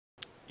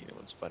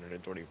What's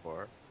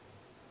 124?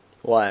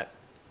 What?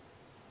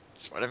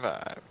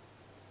 25.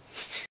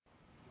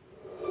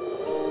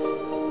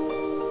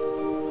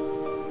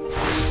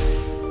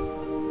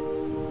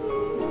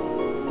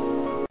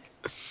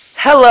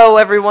 Hello,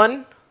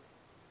 everyone.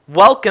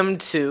 Welcome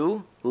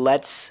to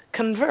Let's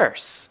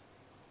Converse.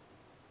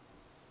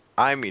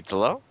 I'm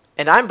Italo,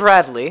 And I'm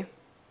Bradley.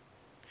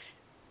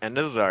 and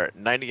this is our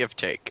 90th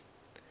take.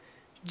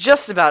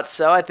 Just about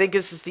so. I think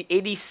this is the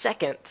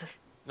 82nd.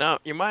 Now,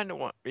 you mind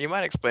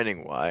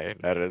explaining why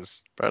that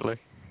is, Bradley?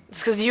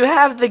 It's because you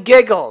have the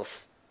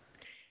giggles.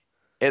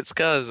 It's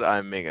because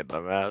I'm being a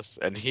dumbass,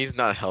 and he's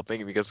not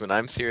helping because when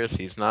I'm serious,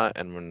 he's not,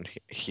 and when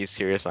he's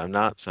serious, I'm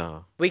not,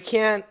 so. We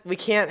can't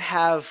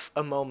have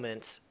a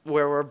moment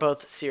where we're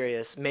both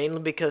serious,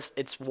 mainly because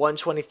it's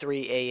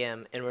 1:23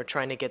 a.m. and we're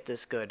trying to get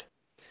this good.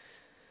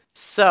 And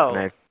So,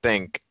 I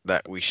think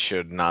that we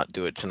should not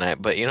do it tonight,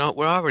 but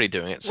we're already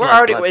doing it, so we're let's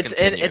already let's it's in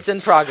continue. it's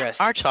in progress.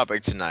 Our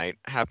topic tonight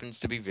happens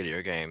to be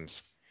video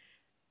games,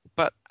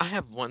 but I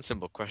have one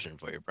simple question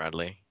for you,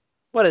 Bradley.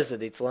 What is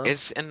it, Itzlo?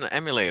 Is an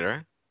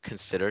emulator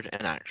considered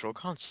an actual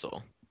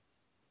console?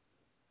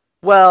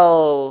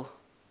 Well,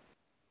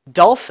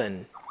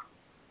 Dolphin.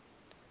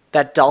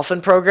 That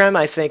Dolphin program,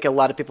 I think a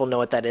lot of people know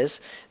what that is.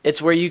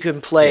 It's where you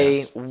can play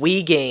Yes.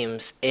 Wii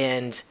games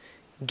and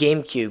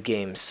GameCube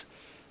games.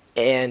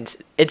 And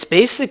it's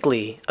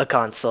basically a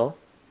console.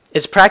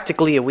 It's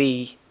practically a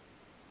Wii.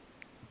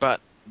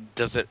 But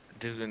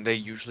do they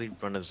usually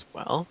run as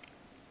well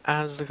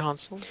as the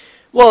consoles?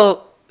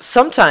 Well,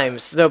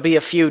 sometimes there'll be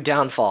a few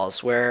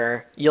downfalls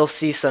where you'll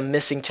see some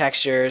missing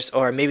textures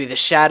or maybe the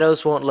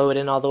shadows won't load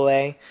in all the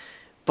way.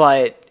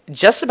 But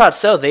just about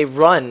so, they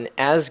run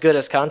as good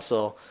as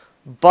console.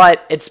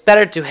 But it's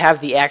better to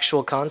have the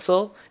actual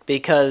console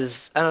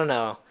because, I don't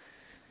know,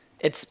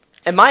 it's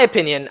in my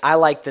opinion, I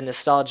like the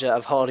nostalgia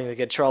of holding the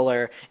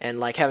controller and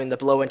like having to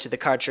blow into the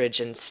cartridge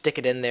and stick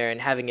it in there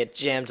and having it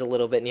jammed a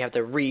little bit and you have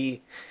to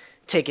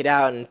take it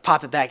out and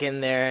pop it back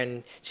in there and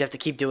you have to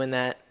keep doing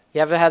that.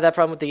 You ever had that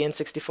problem with the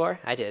N64?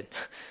 I did.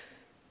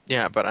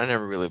 Yeah, but I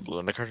never really blew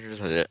in the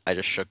cartridges. I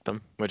just shook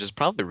them, which is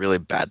probably a really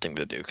bad thing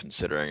to do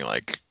considering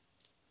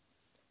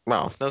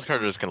well, those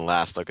cartridges can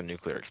last like a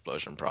nuclear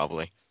explosion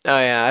probably. Oh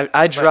yeah,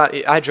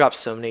 But I dropped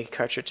so many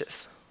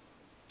cartridges.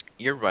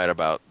 you're right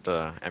about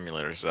the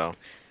emulators though.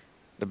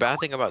 The bad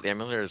thing about the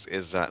emulators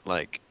is that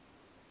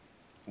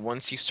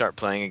once you start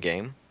playing a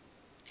game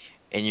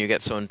and you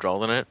get so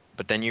enthralled in it,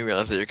 but then you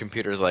realize that your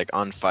computer is like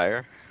on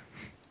fire.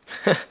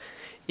 Your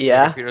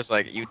Yeah. computer's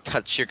like you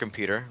touch your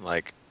computer,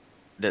 like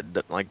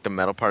the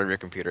metal part of your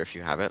computer if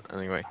you have it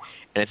anyway,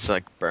 and it's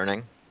like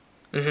burning.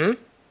 Mhm.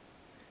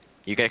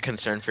 You get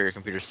concerned for your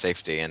computer's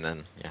safety, and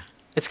then yeah,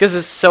 It's because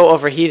it's so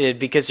overheated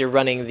because you're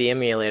running the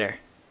emulator.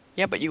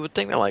 yeah. But you would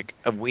think that like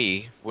a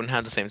Wii wouldn't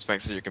have the same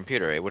specs as your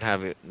computer. It would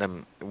have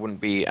them. It wouldn't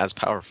be as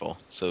powerful,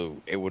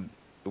 so it would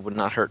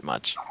not hurt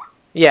much.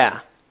 Yeah.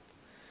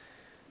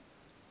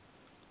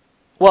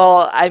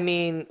 Well, I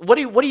mean, what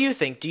do you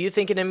think? Do you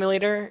think an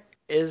emulator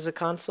is a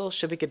console?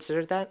 Should we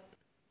consider that?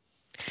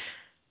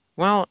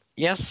 Well,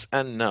 yes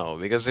and no,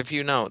 because if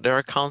you know, there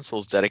are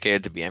consoles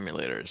dedicated to be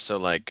emulators. So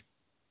like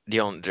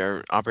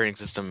their operating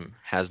system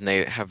have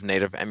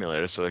native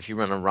emulators. So if you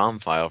run a ROM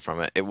file from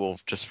it, it will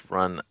just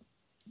run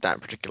that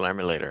particular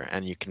emulator,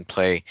 and you can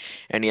play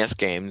NES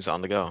games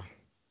on the go.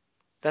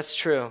 That's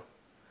true.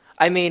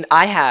 I mean,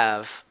 I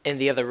have in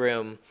the other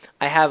room,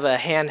 I have a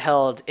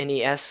handheld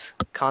NES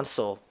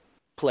console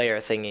player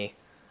thingy.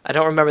 I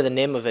don't remember the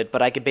name of it,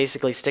 but I could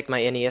basically stick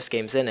my NES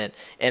games in it,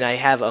 and I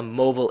have a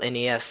mobile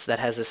NES that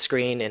has a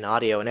screen and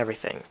audio and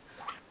everything.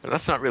 But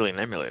that's not really an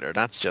emulator.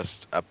 That's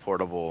just a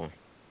portable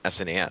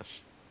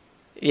SNES.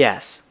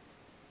 Yes.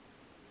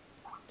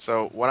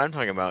 So what I'm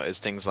talking about is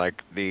things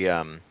like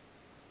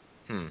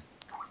hmm,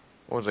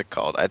 what was it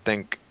called? I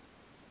think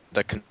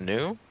the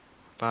Canoe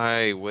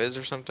by Wiz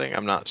or something.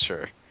 I'm not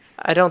sure.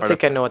 I don't Or the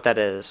think I know what that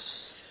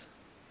is.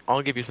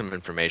 I'll give you some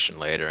information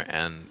later,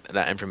 and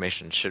that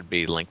information should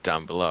be linked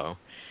down below.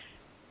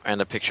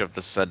 And a picture of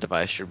the said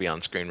device should be on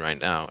screen right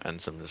now,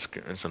 and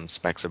some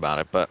specs about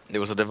it. But it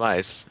was a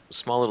device, a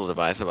small little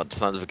device, about the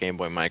size of a Game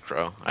Boy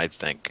Micro, I'd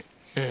think,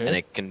 and Hmm.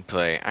 it can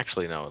play.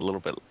 Actually, no, a little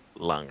bit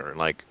longer,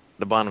 like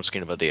the bottom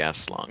screen of a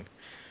DS long,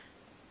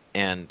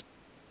 and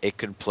it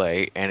could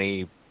play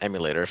any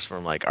emulators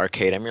from like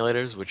arcade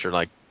emulators, which are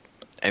like,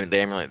 I mean,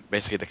 they emulate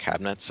basically the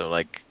cabinets, so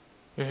like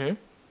Hmm.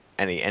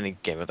 any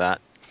game of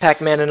that,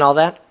 Pac-Man and all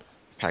that.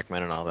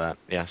 Pac-Man and all that.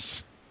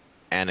 Yes,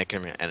 and it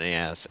can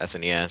NES,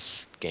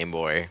 SNES, Game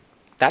Boy.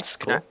 That's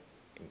And cool.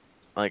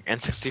 like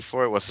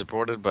N64 was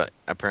supported, but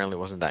apparently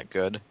wasn't that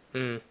good.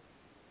 Hmm.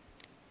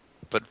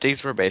 But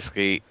these were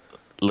basically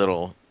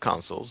little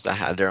consoles that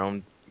had their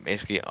own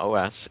basically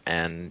OS,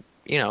 and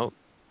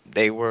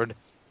they would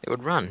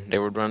run. They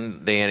would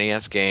run the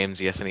NES games,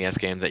 the SNES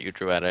games that you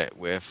threw at it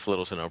with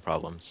little to no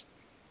problems.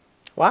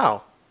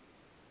 Wow.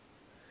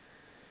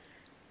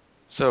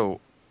 So,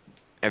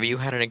 have you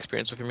had an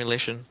experience with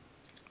emulation?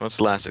 What's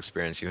the last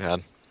experience you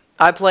had?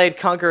 I played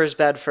Conqueror's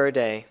Bad Fur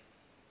Day,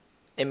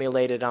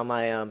 emulated on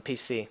my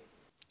PC.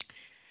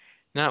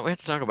 Now we have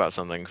to talk about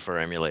something for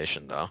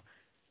emulation, though.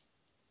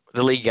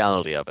 The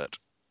legality of it.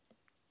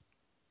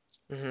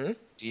 Hmm.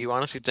 Do you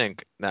honestly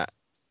think that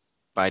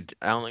by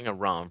downloading a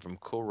ROM from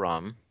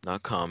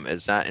coolrom.com,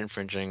 is that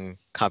infringing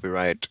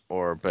copyright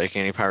or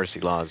breaking any piracy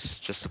laws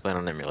just to play on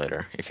an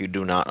emulator if you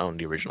do not own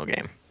the original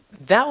game?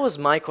 That was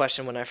my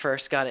question when I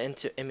first got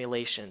into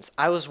emulations.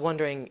 I was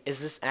wondering,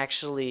 is this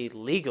actually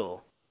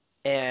legal?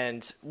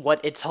 And what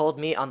it told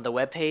me on the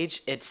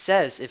webpage, it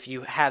says if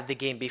you have the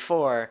game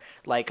before,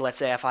 like let's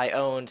say if I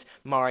owned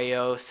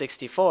Mario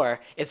 64,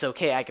 it's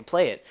okay, I can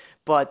play it.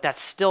 But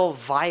that's still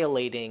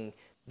violating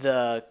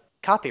the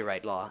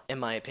copyright law, in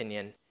my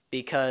opinion,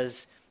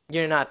 because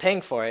you're not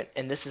paying for it,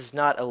 and this is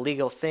not a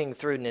legal thing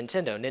through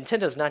Nintendo.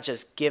 Nintendo's not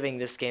just giving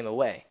this game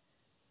away.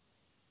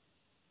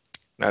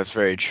 That's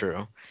very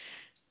true.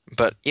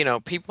 But,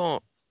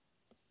 people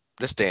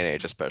this day and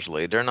age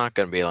especially, they're not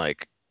going to be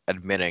like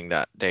admitting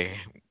that they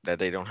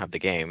don't have the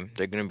game.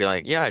 They're going to be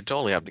like, "Yeah, I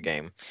totally have the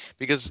game."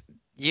 Because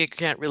you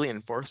can't really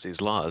enforce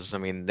these laws. I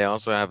mean, they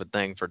also have a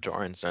thing for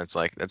torrents, and it's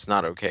like it's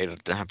not okay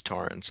to have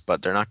torrents,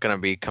 but they're not going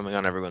to be coming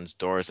on everyone's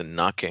doors and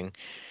knocking,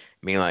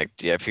 being like,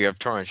 "Yeah, if you have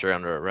torrents, you're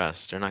under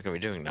arrest." They're not going to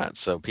be doing that.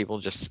 So people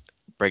just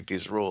break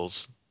these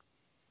rules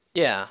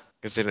Yeah,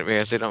 because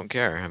they don't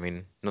care. I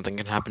mean, nothing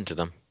can happen to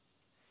them.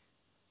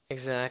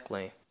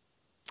 exactly.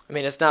 I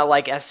mean, it's not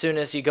like as soon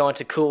as you go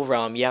into Cool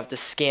ROM, you have to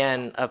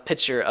scan a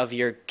picture of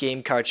your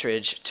game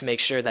cartridge to make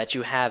sure that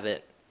you have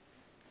it.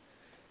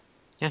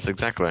 Yes,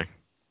 exactly.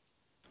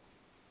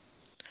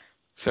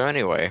 So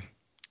anyway,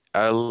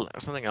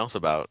 something else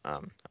about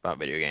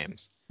video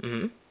games.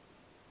 Hmm.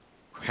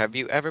 Have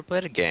you ever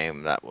played a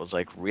game that was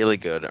like really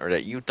good or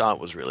that you thought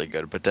was really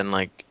good, but then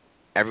like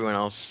everyone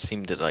else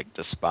seemed to like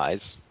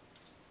despise?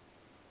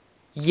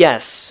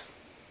 Yes,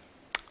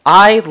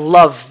 I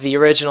love the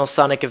original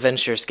Sonic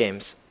Adventures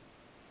games.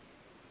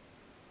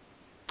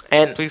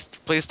 And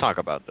Please talk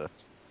about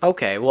this.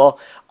 okay, well,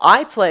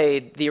 I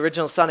played the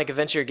original Sonic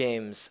Adventure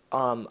games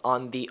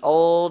on the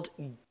old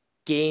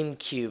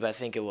GameCube, I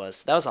think it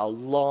was. That was a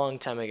long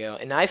time ago,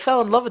 and I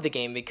fell in love with the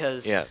game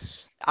because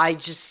Yes. I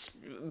just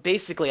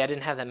basically I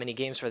didn't have that many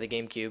games for the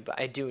GameCube.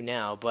 I do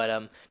now,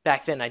 but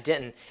back then I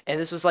didn't, and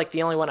this was like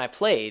the only one I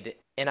played,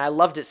 and I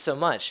loved it so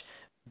much.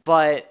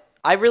 But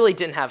I really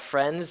didn't have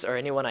friends or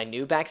anyone I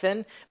knew back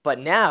then. But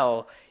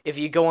now, if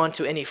you go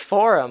onto any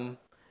forum,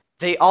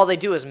 they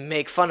do is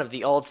make fun of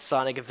the old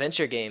Sonic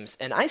Adventure games,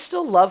 and I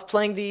still love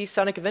playing the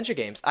Sonic Adventure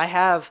games. I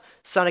have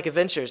Sonic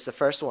Adventures, the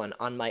first one,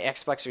 on my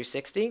Xbox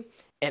 360,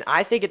 and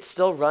I think it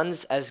still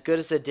runs as good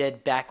as it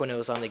did back when it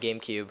was on the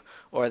GameCube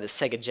or the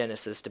Sega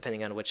Genesis,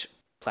 depending on which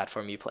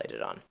platform you played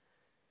it on.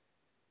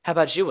 How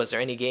about you? Was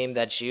there any game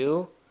that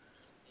you?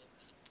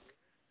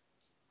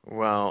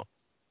 Well,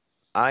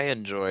 I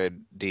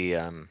enjoyed the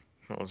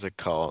what was it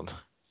called?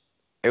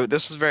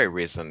 This was very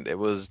recent. It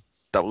was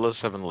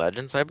 007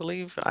 Legends, I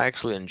believe. I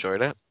actually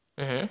enjoyed it.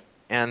 Hmm.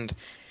 And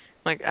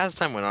like as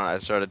time went on, I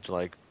started to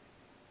like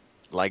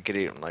it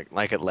even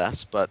like it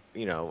less, but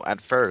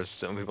at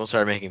first when people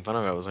started making fun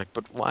of it, I was like,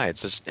 "But why?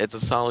 It's a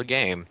solid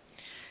game."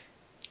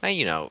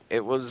 And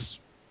it was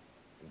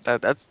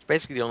that's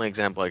basically the only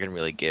example I can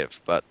really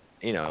give, but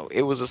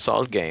it was a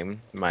solid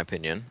game in my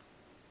opinion.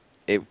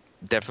 It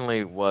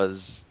definitely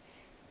was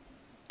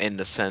in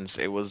the sense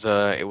it was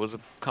a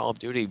Call of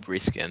Duty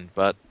reskin,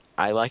 but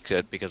I liked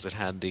it because it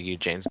had the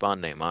James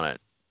Bond name on it.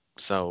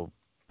 So,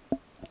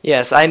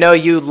 Yes, I know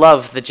you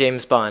love the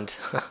James Bond.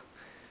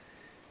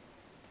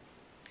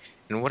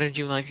 and what did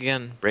you like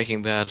again?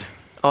 Breaking Bad.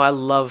 Oh, I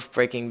love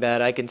Breaking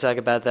Bad. I can talk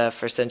about that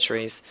for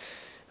centuries.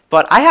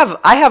 But I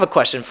have a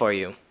question for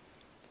you.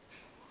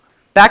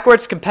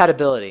 Backwards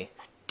compatibility.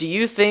 Do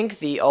you think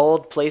the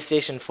old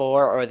PlayStation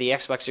 4 or the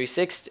Xbox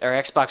 360 or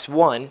Xbox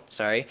One,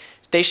 sorry,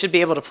 they should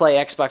be able to play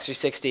Xbox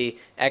 360,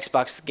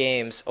 Xbox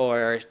games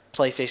or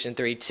PlayStation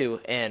 3,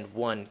 2 and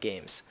 1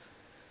 games?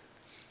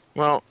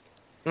 Well,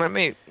 let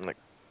me like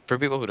for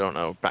people who don't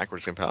know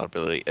backwards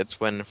compatibility, it's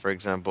when, for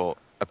example,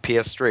 a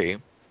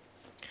PS3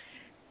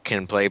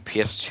 can play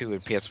PS2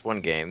 and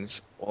PS1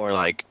 games, or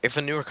like if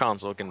a newer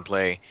console can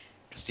play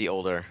just the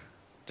older,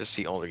 just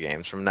the older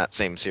games from that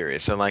same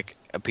series. So like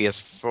a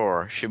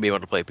PS4 should be able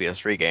to play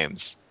PS3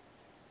 games,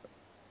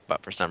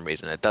 but for some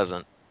reason it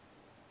doesn't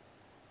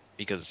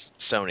because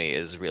Sony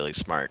is really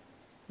smart,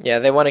 Yeah,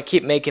 they want to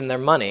keep making their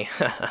money.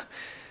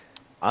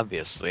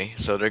 obviously.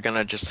 So they're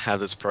gonna just have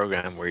this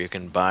program where you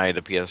can buy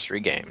the PS3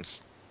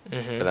 games,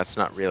 Hmm. but that's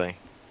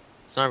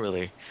it's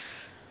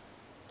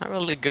not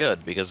really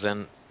good because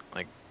then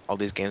like all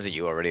these games that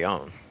you already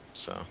own.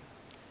 So.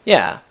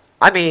 Yeah.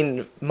 I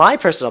mean, my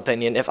personal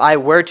opinion, if I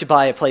were to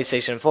buy a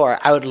PlayStation 4,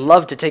 I would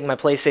love to take my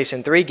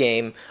PlayStation 3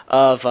 game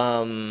of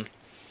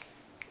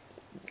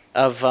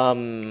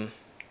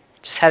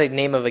just had a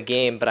name of a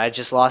game, but I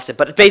just lost it.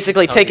 But I can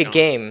basically tell take you a don't.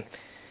 game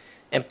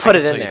and I put can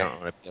it tell in you there.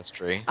 don't own a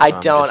PS3, I so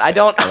I'm don't. just I saying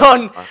don't I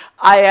don't own. know.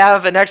 I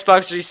have an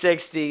Xbox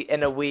 360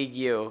 and a Wii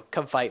U.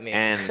 Come fight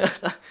me. And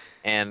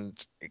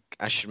and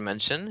I should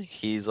mention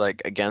he's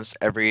like against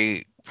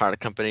every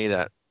product company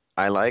that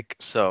I like.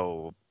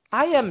 So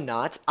I am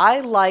not. I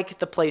like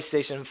the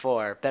PlayStation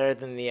 4 better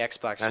than the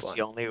Xbox That's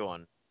the One. only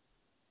one.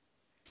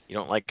 You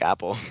don't like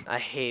Apple. I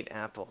hate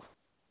Apple.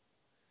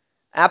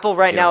 Apple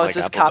right You don't now is like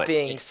just Apple, but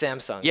copying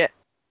Samsung. yet,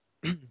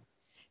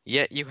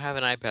 yet you have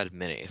an iPad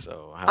Mini.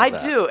 So I how's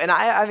that? do, and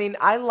I mean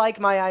I like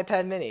my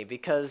iPad mini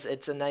because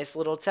it's a nice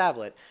little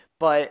tablet.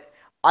 But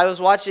I was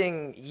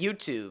watching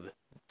YouTube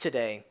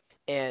today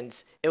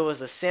and it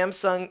was a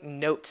Samsung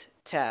Note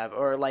tab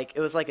or like it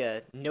was like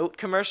a Note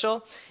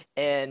commercial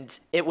and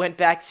it went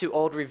back to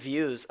old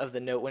reviews of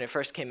the Note when it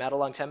first came out a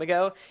long time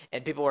ago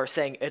and people were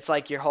saying it's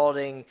like you're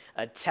holding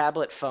a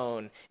tablet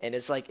phone and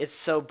it's like it's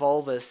so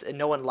bulbous and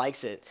no one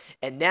likes it.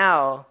 And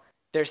now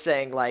they're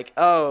saying like,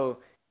 "Oh,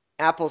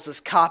 Apple's is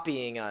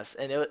copying us,"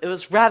 and it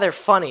was rather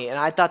funny, and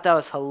I thought that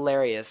was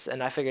hilarious,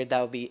 and I figured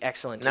that would be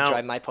excellent to Now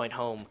drive my point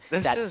home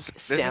this that is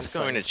Samsung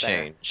going to is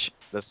better. change.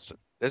 This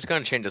is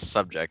going to change the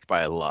subject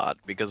by a lot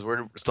because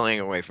we're staying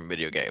away from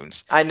video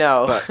games. I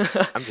know, But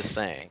I'm just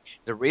saying,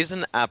 the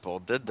reason Apple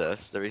did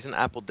this, the reason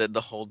Apple did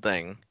the whole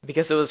thing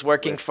because it was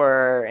working with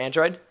for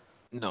Android.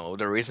 no,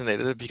 the reason they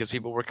did it because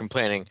people were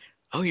complaining,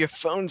 "Oh, your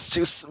phone's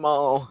too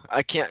small.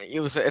 I can't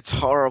use it. It's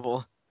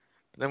horrible."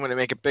 But then when they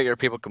make it bigger,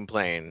 people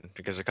complain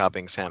because they're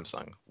copying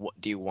Samsung. What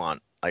do you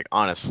want? Like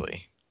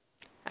honestly.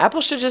 Apple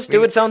should just I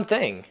do mean, its own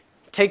thing,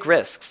 take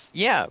risks.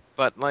 yeah,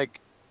 but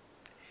like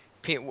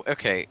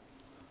okay,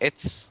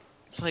 it's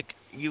like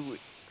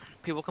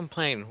people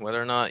complain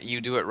whether or not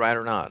you do it right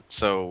or not.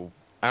 So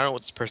I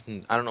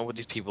don't know what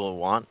these people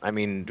want. I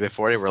mean,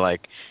 before they were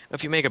like,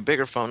 if you make a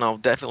bigger phone, I'll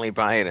definitely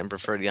buy it and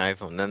prefer the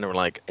iPhone. Then they were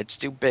like, it's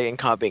too big and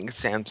copying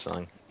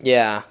Samsung.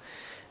 Yeah,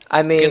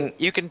 I mean,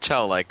 You can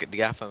tell like the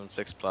iPhone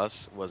 6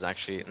 Plus was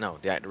actually no,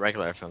 the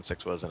regular iPhone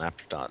 6 was an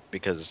afterthought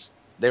because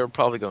they were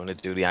probably going to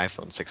do the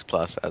iPhone 6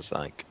 Plus as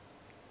like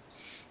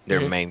their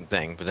mhm. main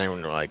thing. But then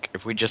when they're like,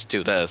 if we just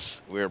do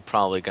this, we're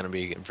probably going to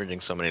be infringing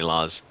so many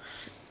laws.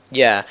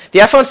 Yeah, the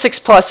iPhone 6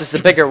 Plus is the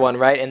bigger one,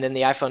 right? And then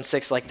the iPhone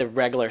 6 like the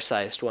regular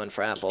sized one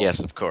for Apple. Yes,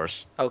 of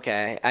course.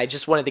 Okay, I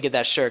just wanted to get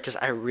that sure because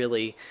I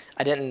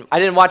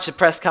didn't watch the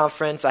press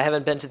conference. I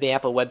haven't been to the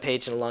Apple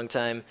webpage in a long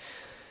time.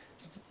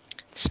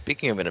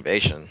 Speaking of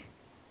innovation,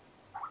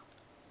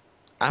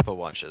 Apple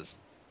Watches.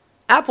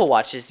 Apple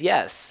Watches,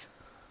 yes.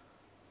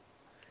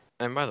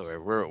 And by the way,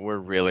 we're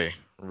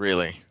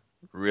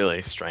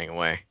really straying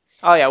away.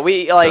 Oh yeah,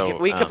 we like So,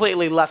 we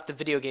completely left the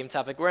video game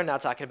topic. We're now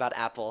talking about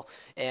Apple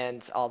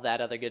and all that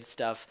other good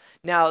stuff.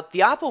 Now,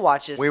 the Apple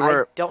Watches,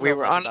 I don't we know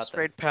were much on a about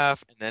them. straight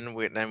path, and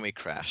then we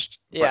crashed.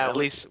 But Yeah, at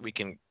least we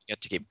can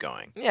get to keep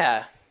going.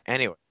 yeah.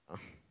 Anyway,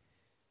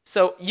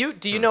 So, you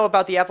do you hmm, know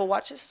about the Apple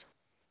Watches?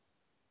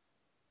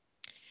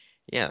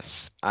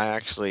 yes,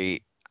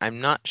 I'm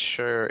not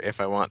sure if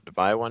I want to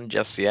buy one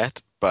just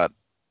yet, but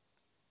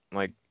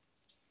like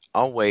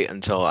I'll wait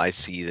until I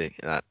see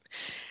that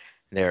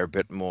they're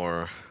bit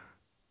more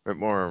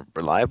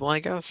reliable, I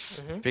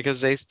guess, Hmm.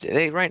 because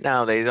they right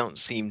now they don't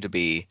seem to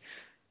be.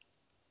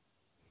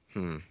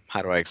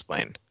 How do I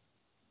explain?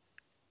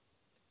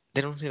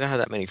 They don't seem to have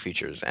that many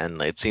features,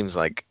 and it seems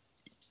like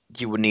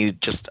you would need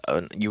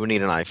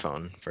an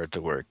iPhone for it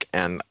to work,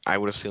 and I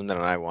would assume that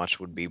an iWatch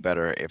would be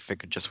better if it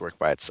could just work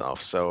by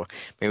itself. So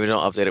maybe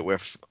they'll update it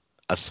with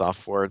a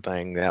software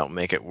thing that'll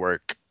make it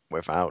work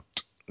without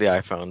the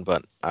iPhone,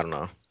 but I don't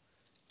know.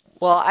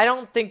 Well, I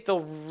don't think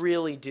they'll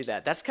really do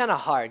that. That's kind of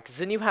hard because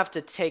then you have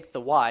to take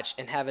the watch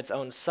and have its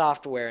own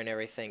software and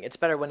everything. It's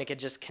better when it can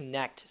just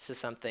connect to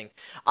something.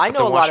 I But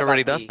the know a lot watch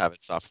already about does the have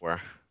its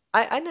software.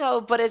 I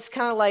know, but it's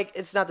kind of like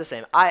it's not the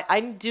same. I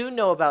do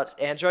know about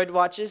Android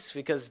watches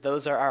because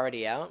those are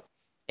already out.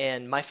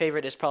 And my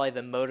favorite is probably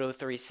the Moto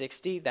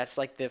 360. That's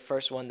like the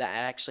first one that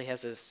actually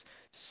has this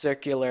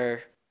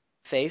circular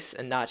face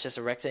and not just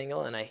a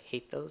rectangle, and I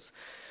hate those.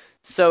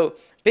 So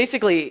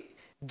basically,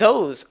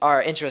 those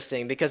are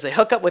interesting because they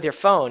hook up with your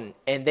phone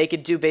and they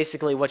could do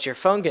basically what your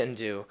phone can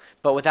do,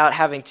 but without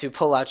having to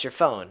pull out your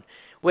phone.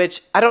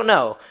 Which, I don't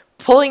know,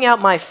 pulling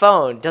out my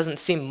phone doesn't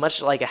seem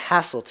much like a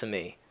hassle to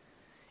me.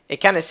 It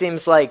kind of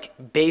seems like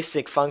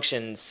basic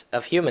functions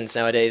of humans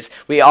nowadays.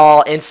 We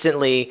all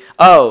instantly,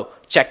 oh,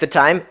 check the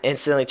time,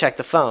 instantly check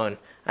the phone.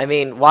 I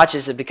mean,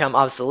 watches have become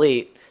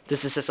obsolete.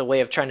 This is just a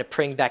way of trying to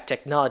bring back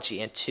technology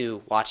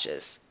into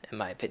watches, in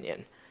my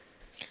opinion.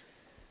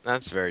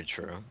 That's very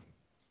true.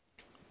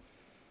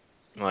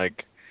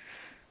 Like,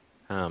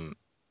 um,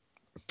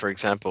 for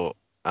example,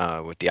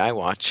 with the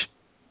iWatch,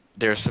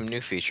 there are some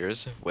new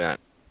features that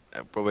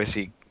will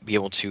basically be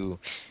able to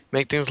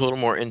make things a little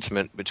more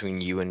intimate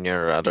between you and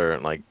your other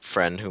like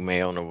friend who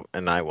may own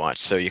an iWatch.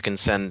 So you can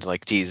send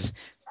like these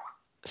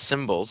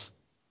symbols.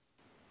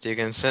 So you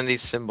can send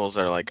these symbols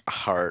that are like a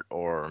heart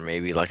or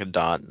maybe like a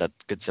dot that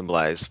could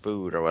symbolize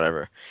food or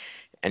whatever,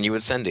 and you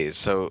would send these.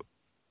 So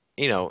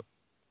you know,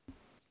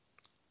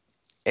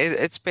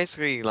 it's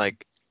basically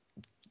like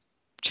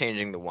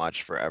changing the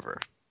watch forever.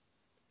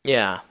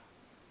 Yeah.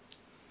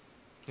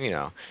 You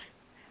know,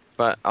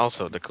 but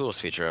also the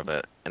coolest feature of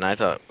it, and I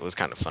thought it was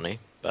kind of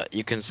funny, but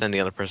you can send the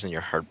other person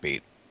your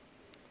heartbeat.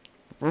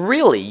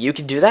 Really? You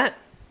can do that?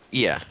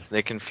 Yeah,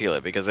 they can feel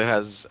it because it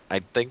has, I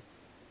think,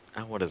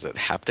 what is it?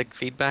 Haptic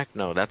feedback?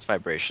 No, that's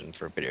vibration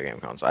for video game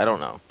console. I don't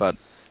know, but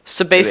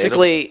So it'll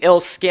basically, it'll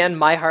scan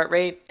my heart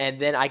rate, and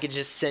then I could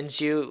just send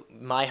you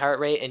my heart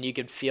rate, and you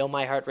could feel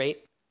my heart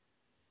rate.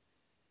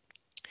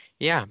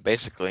 yeah,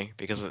 basically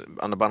because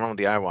on the bottom of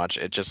the iWatch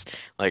it just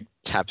like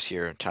taps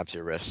your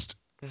wrist.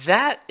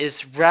 That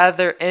is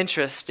rather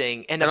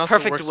interesting in a It also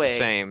perfect works the way.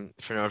 same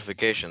for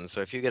notifications.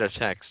 So if you get a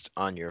text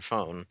on your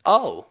phone,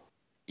 Oh,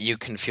 you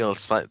can feel a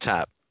slight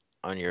tap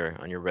on your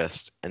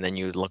wrist, and then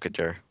you look at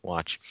your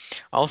watch.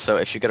 Also,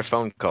 if you get a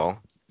phone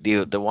call,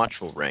 the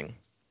watch will ring,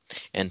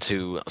 and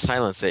to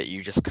silence it,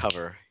 you just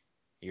cover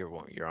your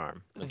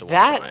arm with the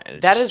watch on that it, and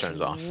it that just is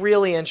turns off.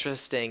 really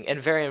interesting and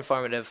very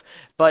informative.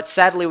 But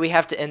sadly, we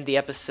have to end the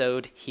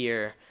episode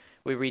here.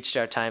 We reached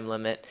our time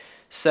limit.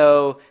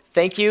 So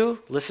thank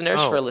you,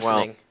 listeners, for Oh,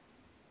 well, listening,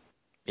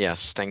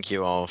 yes, thank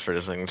you all for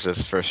listening to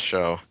this first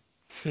show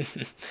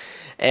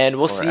and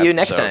we'll or see you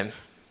next episode. time,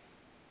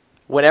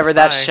 whenever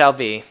that Bye. shall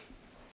be.